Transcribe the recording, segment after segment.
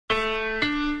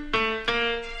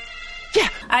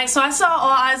Alright, so I saw All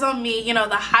Eyes on Me, you know,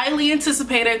 the highly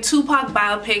anticipated Tupac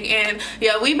biopic, and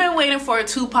yeah, we've been waiting for a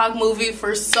Tupac movie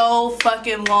for so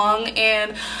fucking long,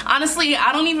 and honestly,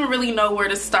 I don't even really know where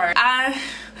to start.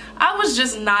 I was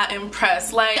just not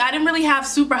impressed. Like, I didn't really have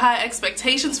super high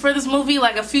expectations for this movie.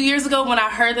 Like, a few years ago when I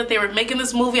heard that they were making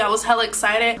this movie, I was hella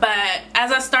excited. But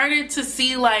as I started to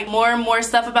see like more and more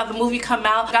stuff about the movie come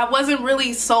out, I wasn't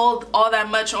really sold all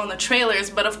that much on the trailers.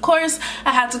 But of course,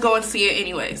 I had to go and see it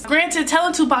anyways. Granted,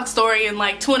 telling Tupac's story in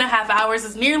like 2.5 hours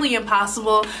is nearly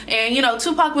impossible. And you know,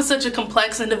 Tupac was such a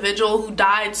complex individual who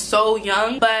died so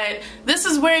young. But this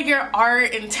is where your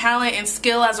art and talent and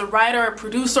skill as a writer or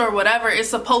producer or whatever is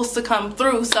supposed to come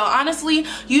through. So honestly,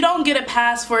 you don't get a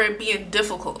pass for it being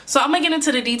difficult. So I'm gonna get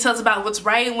into the details about what's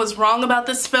right and what's wrong about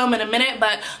this film in a minute,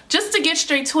 but just to get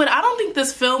straight to it, I don't think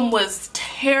this film was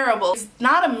terrible. It's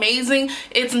not amazing.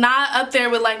 It's not up there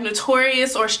with like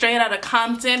Notorious or Straight Outta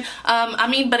Compton. I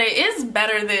mean, but it is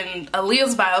better than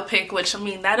Aaliyah's biopic, which I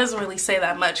mean, that doesn't really say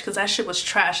that much because that shit was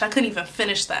trash. I couldn't even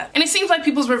finish that. And it seems like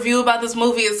people's review about this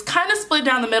movie is kind of split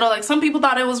down the middle. Like, some people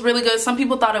thought it was really good, some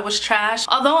people thought it was trash.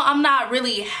 Although I'm not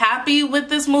really happy with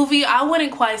this movie, I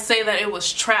wouldn't quite say that it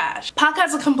was trash. Pac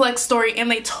has a complex story,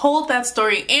 and they told that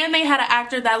story, and they had an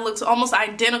actor that looks almost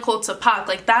identical to Pac.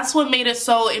 Like, that's what made it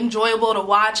so enjoyable to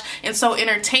watch and so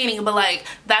entertaining. But like,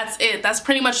 that's it. That's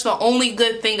pretty much the only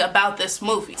good thing about this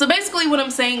movie. So basically what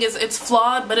I'm saying is it's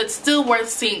flawed, but it's still worth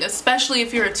seeing, especially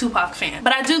if you're a Tupac fan.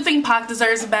 But I do think Pac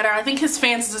deserves better. I think his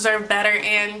fans deserve better,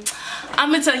 and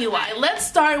I'm gonna tell you why. Let's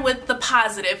start with the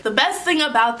positive. The best thing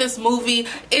about this movie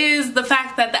is the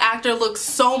fact that the actor looks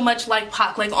so much like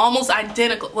Pac, like almost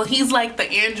identical. Well, he's like the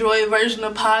android version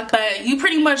of Pac, but you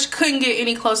pretty much couldn't get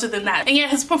any closer than that. And yeah,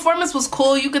 his performance was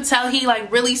cool. You could tell he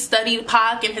like really studied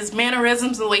Pac and his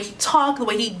mannerisms, the way he talked, the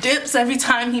way he dips every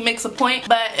time he makes a point,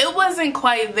 but it wasn't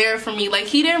quite there for me. Like,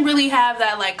 he didn't really have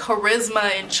that like charisma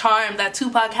and charm that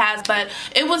Tupac has, but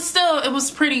it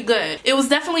was pretty good. It was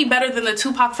definitely better than the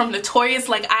Tupac from Notorious.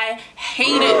 Like, I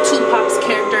hated Tupac's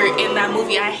character in that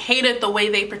movie. I hated the way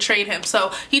they portrayed him,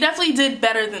 so he definitely did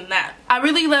better than that. I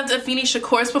really loved Afeni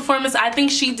Shakur's performance. I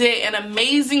think she did an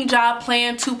amazing job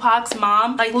playing Tupac's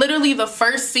mom. Like, literally the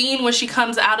first scene when she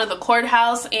comes out of the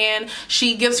courthouse and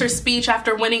she gives her speech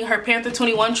after winning her Panther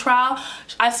 21 trial,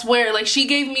 I swear, like, she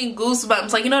gave me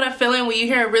goosebumps. Like, you know that feeling when you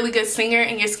hear a really good singer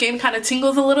and your skin kind of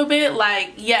tingles a little bit?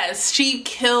 Like, yes, she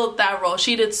killed that role.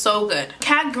 She did so good.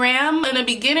 Kat Graham, in the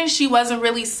beginning, she wasn't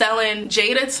really selling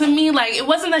Jada to me. Like, it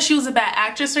wasn't that she was a bad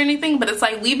actress or anything, but it's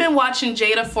like, we've been watching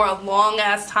Jada for a long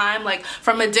ass time, like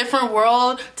from a different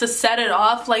world to set it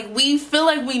off. Like, we feel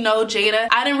like we know Jada.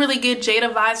 I didn't really get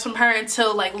Jada vibes from her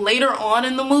until like later on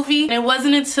in the movie, and it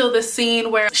wasn't until the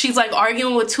scene where she's like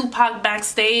arguing with Tupac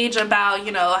backstage about,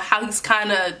 you know, how he's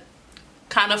kind of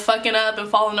fucking up and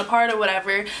falling apart or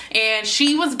whatever, and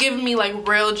she was giving me like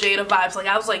real Jada vibes. Like,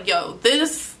 I was like, yo,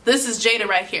 this is Jada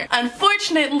right here.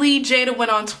 Unfortunately, Jada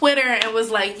went on Twitter and was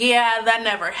like, yeah, that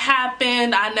never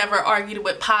happened. I never argued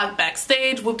with Pac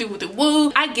backstage. Whoop de whoop de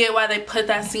woo. I get why they put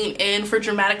that scene in for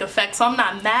dramatic effect, so I'm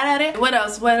not mad at it. What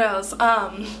else?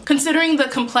 Considering the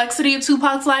complexity of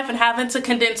Tupac's life and having to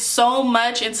condense so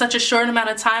much in such a short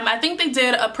amount of time, I think they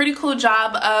did a pretty cool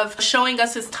job of showing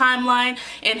us his timeline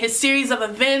and his series of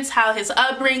events, how his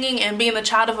upbringing and being the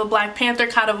child of a Black Panther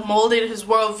kind of molded his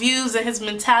worldviews and his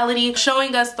mentality,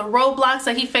 showing us the roadblocks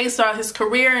that he faced throughout his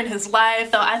career and his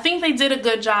life. So I think they did a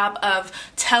good job of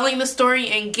telling the story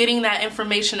and getting that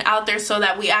information out there so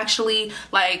that we actually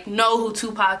like know who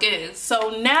Tupac is.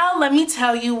 So now let me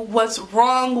tell you what's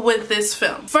wrong with this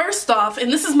film. First off,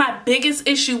 and this is my biggest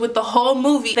issue with the whole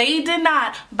movie, they did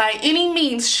not by any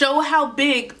means show how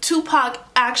big Tupac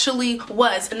actually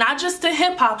was, not just to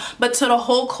hip-hop but to the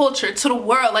whole culture, to the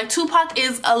world. Like, Tupac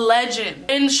is a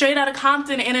legend. In Straight Outta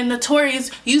Compton and in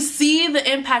Notorious, you see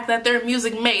the impact that their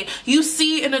music made. You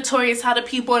see in Notorious how the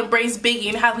people embraced Biggie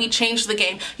and how he changed the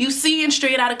game. You see in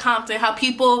Straight Outta Compton how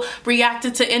people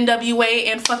reacted to NWA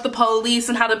and Fuck the Police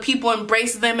and how the people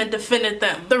embraced them and defended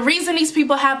them. The reason these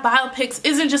people have biopics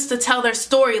isn't just to tell their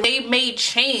story. They made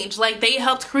change. Like, they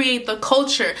helped create the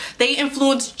culture. They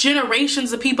influenced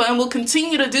generations of people and will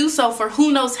continue to do so for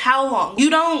who knows how long. You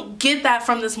don't get that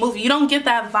from this movie. You don't get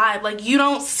that vibe. Like, you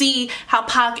don't see how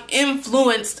Pac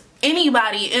influenced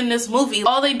anybody in this movie.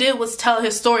 All they did was tell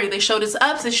his story. They showed his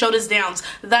ups, they showed his downs.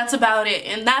 That's about it.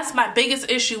 And that's my biggest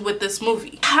issue with this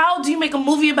movie. How do you make a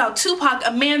movie about Tupac,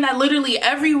 a man that literally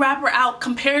every rapper out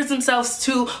compares themselves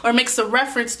to or makes a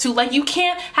reference to? Like, you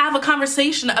can't have a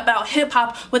conversation about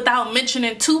hip-hop without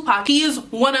mentioning Tupac. He is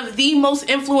one of the most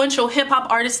influential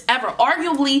hip-hop artists ever.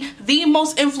 Arguably the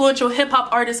most influential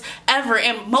hip-hop artist ever,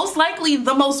 and most likely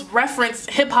the most referenced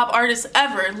hip-hop artist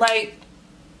ever. Like,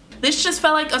 this just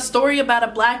felt like a story about a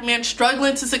black man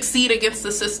struggling to succeed against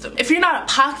the system. If you're not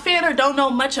a Pac fan or don't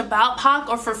know much about Pac,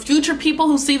 or for future people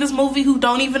who see this movie who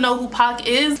don't even know who Pac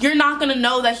is, you're not gonna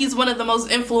know that he's one of the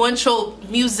most influential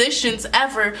musicians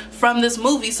ever from this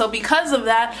movie. So because of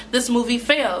that, this movie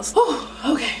fails. Whew,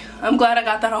 okay. I'm glad I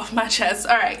got that off my chest.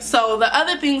 Alright, so the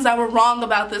other things that were wrong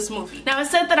about this movie. Now, I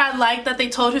said that I liked that they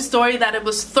told his story, that it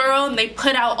was thorough, and they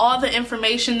put out all the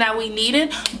information that we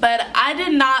needed, but I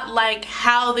did not like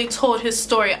how they told his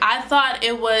story. I thought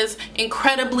it was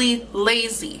incredibly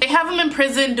lazy. They have him in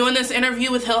prison doing this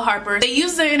interview with Hill Harper. They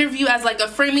use the interview as like a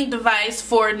framing device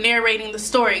for narrating the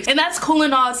story. And that's cool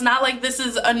and all. It's not like this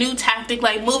is a new tactic.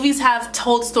 Like, movies have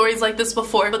told stories like this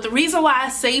before. But the reason why I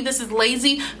say this is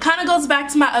lazy kind of goes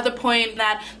back to my other point,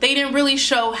 that they didn't really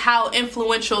show how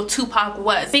influential Tupac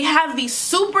was. They have these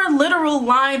super literal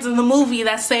lines in the movie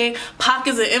that say Pac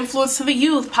is an influence to the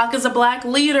youth, Pac is a black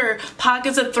leader, Pac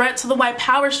is a threat to the white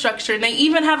power structure, and they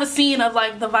even have a scene of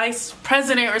like the vice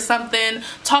president or something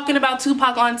talking about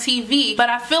Tupac on TV. But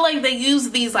I feel like they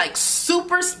use these like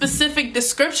super specific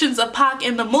descriptions of Pac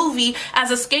in the movie as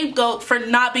a scapegoat for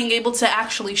not being able to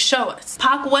actually show us.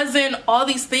 Pac wasn't all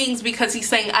these things because he's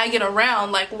saying I get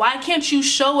around. Like, why can't you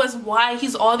show us why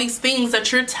he's all these things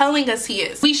that you're telling us he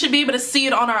is? We should be able to see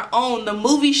it on our own. The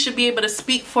movie should be able to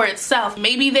speak for itself.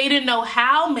 Maybe they didn't know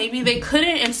how, maybe they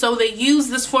couldn't, and so they used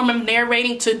this form of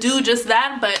narrating to do just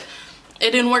that, but it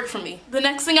didn't work for me. The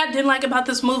next thing I didn't like about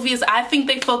this movie is I think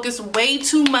they focus way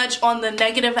too much on the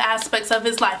negative aspects of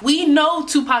his life. We know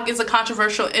Tupac is a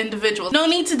controversial individual. No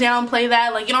need to downplay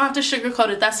that. Like, you don't have to sugarcoat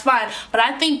it, that's fine. But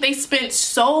I think they spent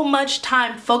so much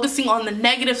time focusing on the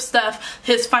negative stuff,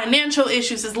 his financial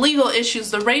issues, his legal issues,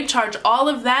 the rape charge, all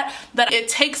of that, that it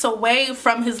takes away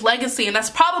from his legacy. And that's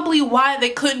probably why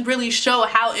they couldn't really show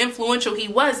how influential he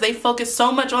was. They focused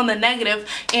so much on the negative,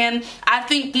 and I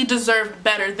think he deserved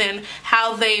better than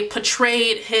how they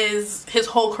portrayed his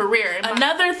whole career.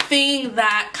 Another thing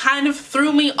that kind of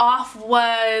threw me off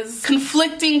was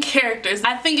conflicting characters.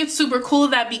 I think it's super cool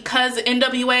that because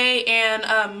NWA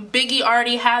and Biggie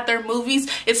already had their movies,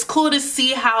 it's cool to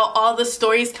see how all the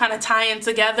stories kind of tie in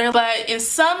together. But in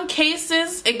some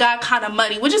cases, it got kind of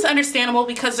muddy, which is understandable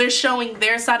because they're showing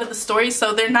their side of the story,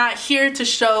 so they're not here to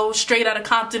show Straight Outta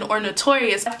Compton or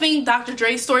Notorious. I think Dr.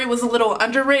 Dre's story was a little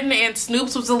underwritten and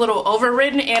Snoop's was a little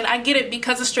overwritten, and I get it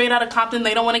because of Straight Outta Compton,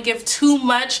 they don't want to give too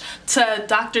much to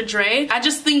Dr. Dre. I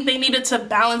just think they needed to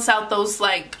balance out those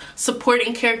like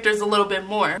supporting characters a little bit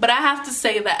more. But I have to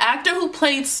say, the actor who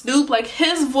played Snoop, like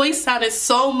his voice sounded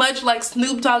so much like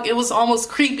Snoop Dogg, it was almost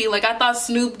creepy. Like I thought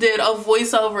Snoop did a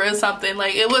voiceover or something.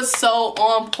 Like it was so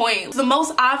on point. The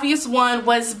most obvious one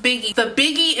was Biggie. The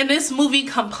Biggie in this movie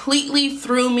completely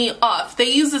threw me off.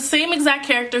 They used the same exact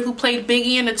character who played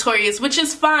Biggie in Notorious, which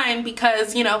is fine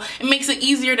because, you know, it makes it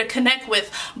easier to connect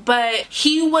with, but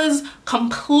he was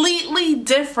completely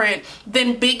different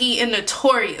than Biggie in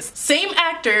Notorious. Same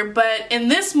actor, but in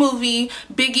this movie,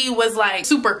 Biggie was like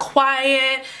super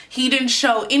quiet. He didn't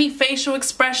show any facial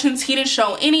expressions. He didn't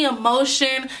show any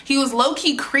emotion. He was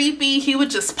low-key creepy. He would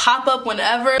just pop up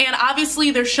whenever. And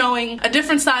obviously they're showing a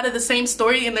different side of the same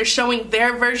story and they're showing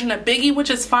their version of Biggie, which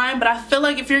is fine, but I feel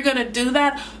like if you're gonna do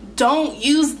that, don't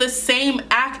use the same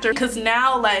actor, because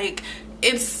now like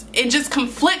it just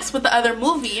conflicts with the other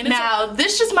movie. And now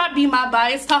this just might be my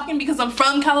bias talking because I'm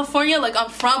from California, like I'm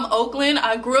from Oakland.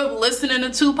 I grew up listening to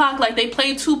Tupac. Like they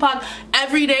played Tupac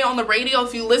every day on the radio.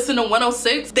 If you listen to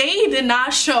 106, they did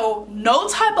not show no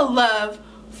type of love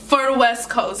for the West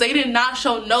Coast. They did not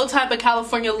show no type of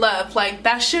California love. Like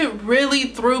that shit really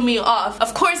threw me off.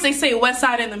 Of course they say West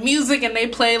Side in the music and they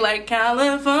play like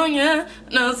California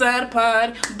knows how to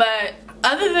party, but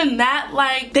other than that,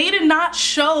 like, they did not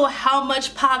show how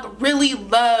much Pac really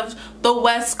loved the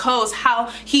West Coast, how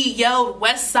he yelled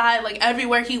West Side like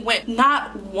everywhere he went.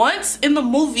 Not once in the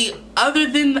movie, other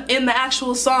than in the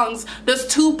actual songs, does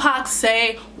Tupac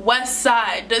say West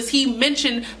Side. Does he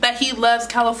mention that he loves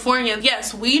California?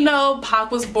 Yes, we know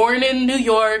Pac was born in New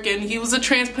York and he was a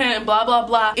transplant and blah blah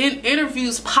blah. In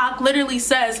interviews, Pac literally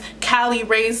says Cali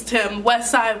raised him, West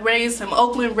Side raised him,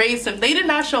 Oakland raised him. They did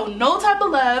not show no type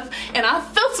of love, and I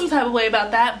felt some type of way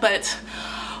about that, but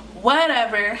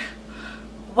whatever.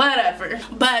 whatever.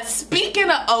 But speaking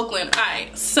of Oakland,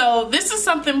 alright, so this is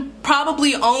something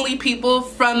probably only people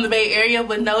from the Bay Area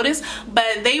would notice,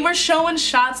 but they were showing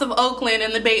shots of Oakland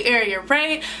in the Bay Area,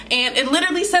 right? And it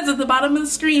literally says at the bottom of the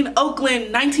screen,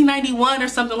 Oakland 1991 or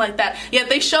something like that. Yet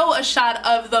they show a shot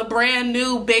of the brand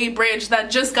new Bay Bridge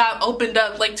that just got opened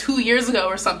up like 2 years ago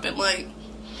or something. Like,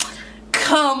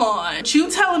 come on. You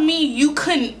telling me you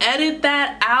couldn't edit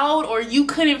that out, or you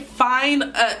couldn't find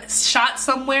a shot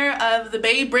somewhere of the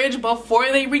Bay Bridge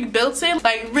before they rebuilt it?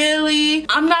 Like, really?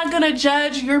 I'm not gonna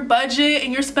judge your budget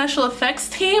and your special effects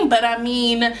team, but I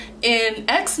mean, in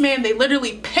X-Men, they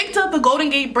literally picked up the Golden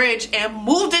Gate Bridge and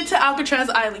moved it to Alcatraz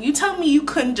Island. You tell me you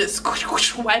couldn't just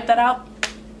wipe that out?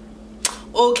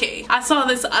 Okay. I saw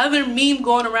this other meme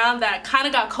going around that kind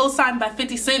of got co-signed by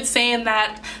 50 Cent, saying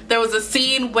that there was a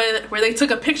scene where they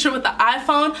took a picture with the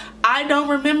iPhone. I don't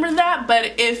remember that,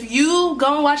 but if you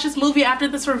go and watch this movie after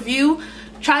this review,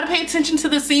 try to pay attention to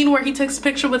the scene where he takes a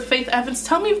picture with Faith Evans.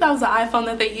 Tell me if that was the iPhone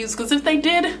that they used, because if they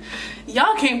did,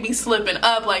 y'all can't be slipping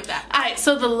up like that. Alright,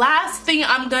 so the last thing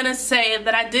I'm gonna say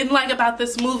that I didn't like about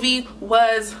this movie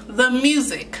was the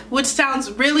music, which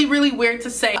sounds really, really weird to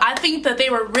say. I think that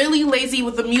they were really lazy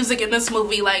with the music in this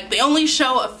movie. Like, they only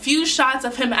show a few shots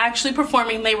of him actually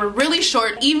performing. They were really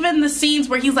short. Even the scenes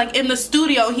where he's like in the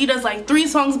studio, he does like 3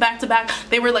 songs back to back.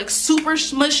 They were like super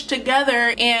smushed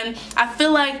together, and I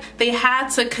feel like they had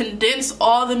to condense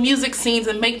all the music scenes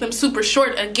and make them super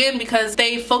short, again, because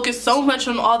they focused so much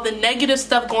on all the negative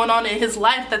stuff going on in his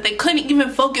life that they couldn't even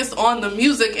focus on the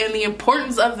music and the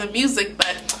importance of the music.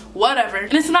 But whatever.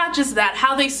 And it's not just that.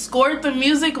 How they scored the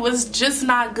music was just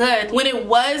not good. When it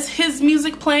was his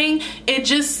music playing, it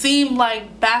just seemed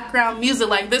like background music.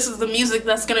 Like, this is the music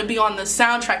that's gonna be on the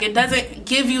soundtrack. It doesn't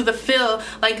give you the feel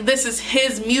like this is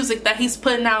his music that he's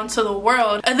putting out into the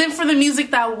world. And then for the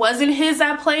music that wasn't his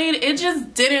that played, it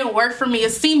just didn't work for me.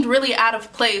 It seemed really out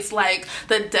of place. Like,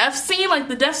 the death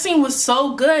scene was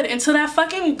so good until that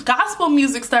fucking gospel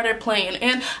music started playing.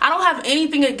 And I don't have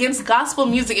anything against gospel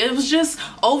music. It was just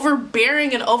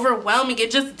overbearing and overwhelming.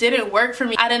 It just didn't work for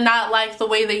me. I did not like the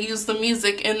way they used the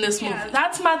music in this movie.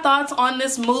 That's my thoughts on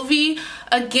this movie.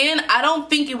 Again, I don't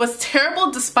think it was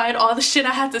terrible despite all the shit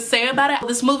I had to say about it.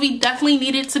 This movie definitely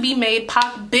needed to be made.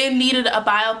 Pac Ben needed a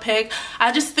biopic.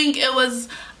 I just think it was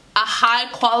a high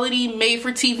quality made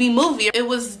for TV movie. It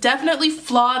was definitely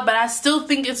flawed, but I still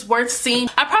think it's worth seeing.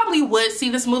 I probably would see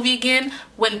this movie again,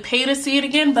 wouldn't pay to see it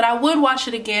again, but I would watch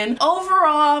it again.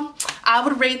 Overall, I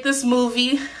would rate this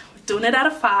movie, doing it out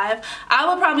of 5, I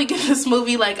would probably give this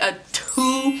movie like a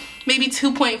 2, maybe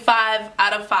 2.5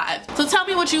 out of 5. So tell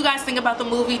me what you guys think about the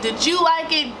movie. Did you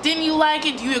like it? Didn't you like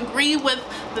it? Do you agree with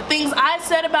the things I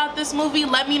said about this movie?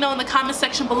 Let me know in the comment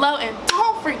section below, and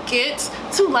don't forget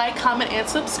to like, comment, and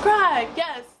subscribe.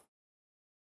 Yes.